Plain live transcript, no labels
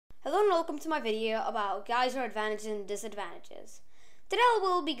Hello and welcome to my video about Geyser advantages and disadvantages. Today I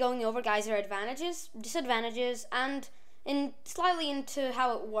will be going over Geyser advantages, disadvantages, and slightly into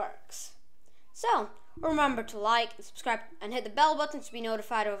how it works. So, remember to like and subscribe and hit the bell button to be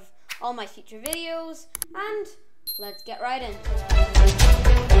notified of all my future videos, and let's get right into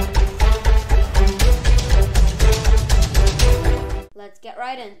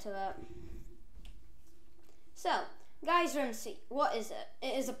it. So, Geyser MC, what is it?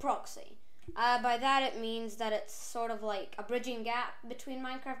 It is a proxy. By that it means that it's sort of like a bridging gap between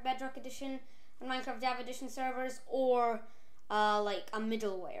Minecraft Bedrock Edition and Minecraft Java Edition servers, or like a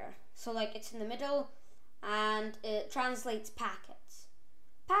middleware. So like it's in the middle and it translates packets.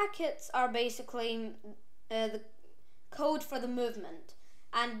 Packets are basically the code for the movement,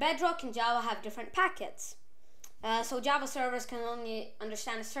 and Bedrock and Java have different packets. So Java servers can only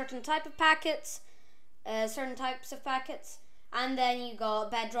understand a certain type of packets, certain types of packets, and then you got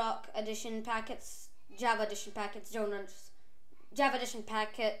Bedrock Edition packets, Java Edition packets Java Edition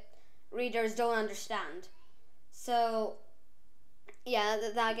packet readers don't understand. So yeah,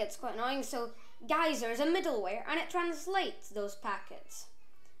 that gets quite annoying. So Geyser is a middleware and it translates those packets.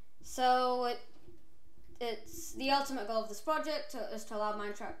 So it's the ultimate goal of this project is to allow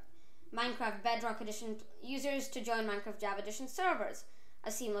Minecraft Bedrock Edition users to join Minecraft Java Edition servers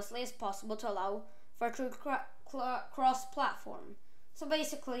as seamlessly as possible to allow for a true cross-platform. So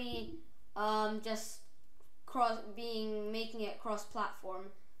basically, just making it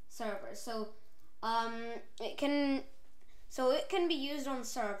cross-platform servers. So it can be used on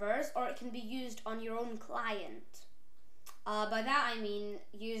servers, or it can be used on your own client. By that I mean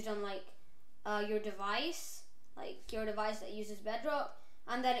used on your device, that uses Bedrock,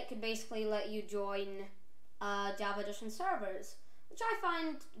 and then it could basically let you join Java Edition servers, which I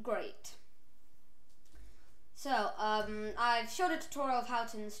find great. So, I've showed a tutorial of how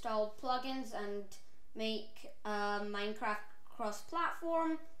to install plugins and make Minecraft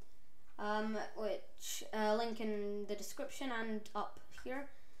cross-platform, which link in the description and up here.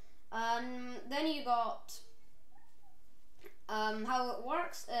 Then you got how it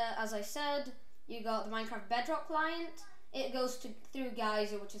works. As I said, you got the Minecraft Bedrock client. It goes through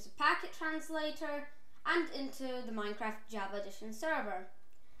Geyser, which is a packet translator, and into the Minecraft Java Edition server.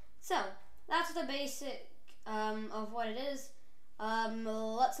 So, that's the basic of what it is.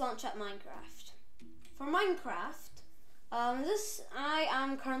 Let's launch up Minecraft. For Minecraft, I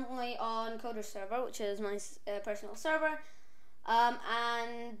am currently on Coder server, which is my personal server,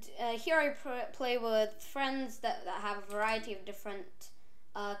 and here I play with friends that have a variety of different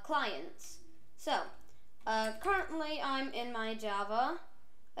clients. So currently I'm in my Java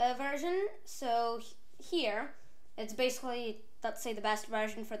version, so here it's basically, let's say, the best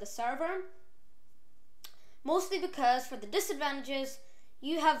version for the server. Mostly because for the disadvantages,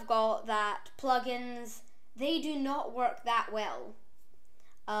 you have got that plugins, they do not work that well.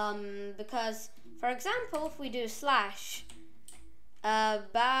 Because, for example, if we do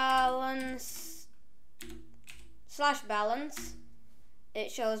balance,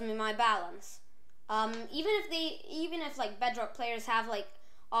 it shows me my balance. Even if like Bedrock players have like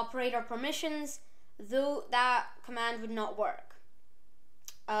operator permissions, though that command would not work.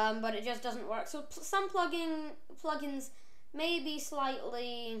 But it just doesn't work. So some plugins may be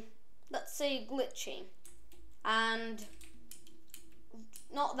slightly, let's say, glitchy and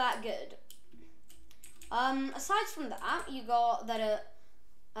not that good. Aside from that, you got that it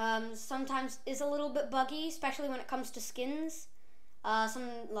sometimes is a little bit buggy, especially when it comes to skins.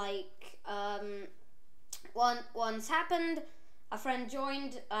 Once happened, a friend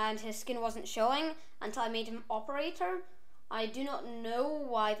joined and his skin wasn't showing until I made him operator. I do not know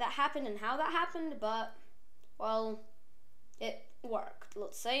why that happened and how that happened, but, well, it worked,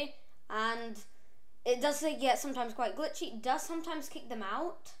 let's say. And it does get sometimes quite glitchy. It does sometimes kick them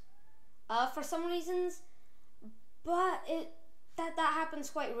out for some reasons, but that happens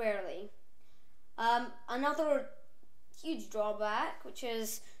quite rarely. Another huge drawback, which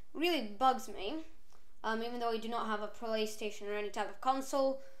really bugs me, even though I do not have a PlayStation or any type of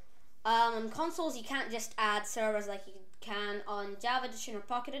console. On consoles, you can't just add servers like you can on Java Edition or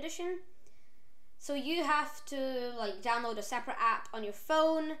Pocket Edition. So you have to download a separate app on your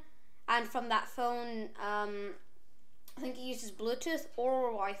phone, and from that phone, I think it uses Bluetooth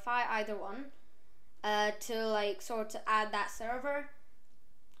or Wi-Fi, either one, to sort of add that server.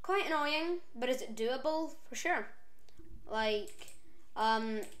 Quite annoying, but is it doable? For sure.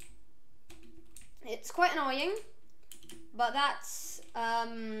 It's quite annoying, but that's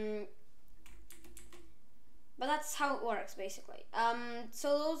how it works, basically.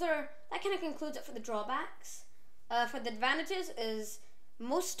 So that kind of concludes it for the drawbacks. For the advantages is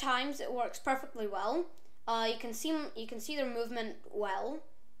most times it works perfectly well. You can see their movement well.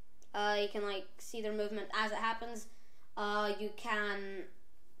 You can like see their movement as it happens. They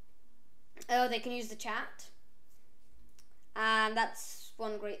can use the chat, and that's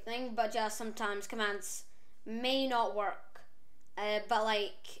one great thing. But just sometimes commands may not work. But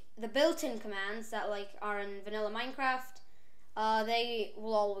like the built-in commands that like are in vanilla Minecraft, they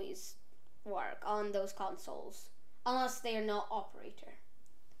will always work on those consoles unless they are not operator.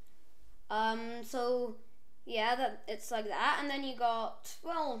 So yeah, that it's like that, and then you got,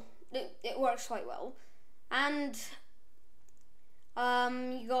 well, it works quite well, and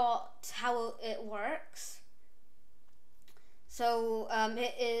you got how it works. So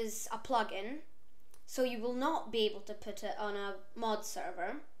it is a plugin, so you will not be able to put it on a mod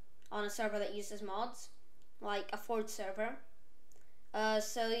server, on a server that uses mods, like a Forge server.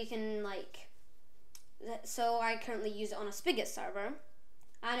 So you can like, so I currently use it on a Spigot server,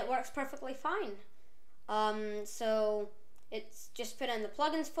 and it works perfectly fine. So it's just put in the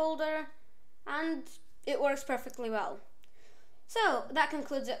plugins folder, and it works perfectly well. So that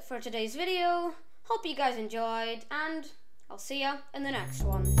concludes it for today's video. Hope you guys enjoyed, and I'll see ya in the next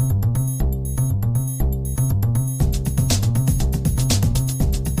one.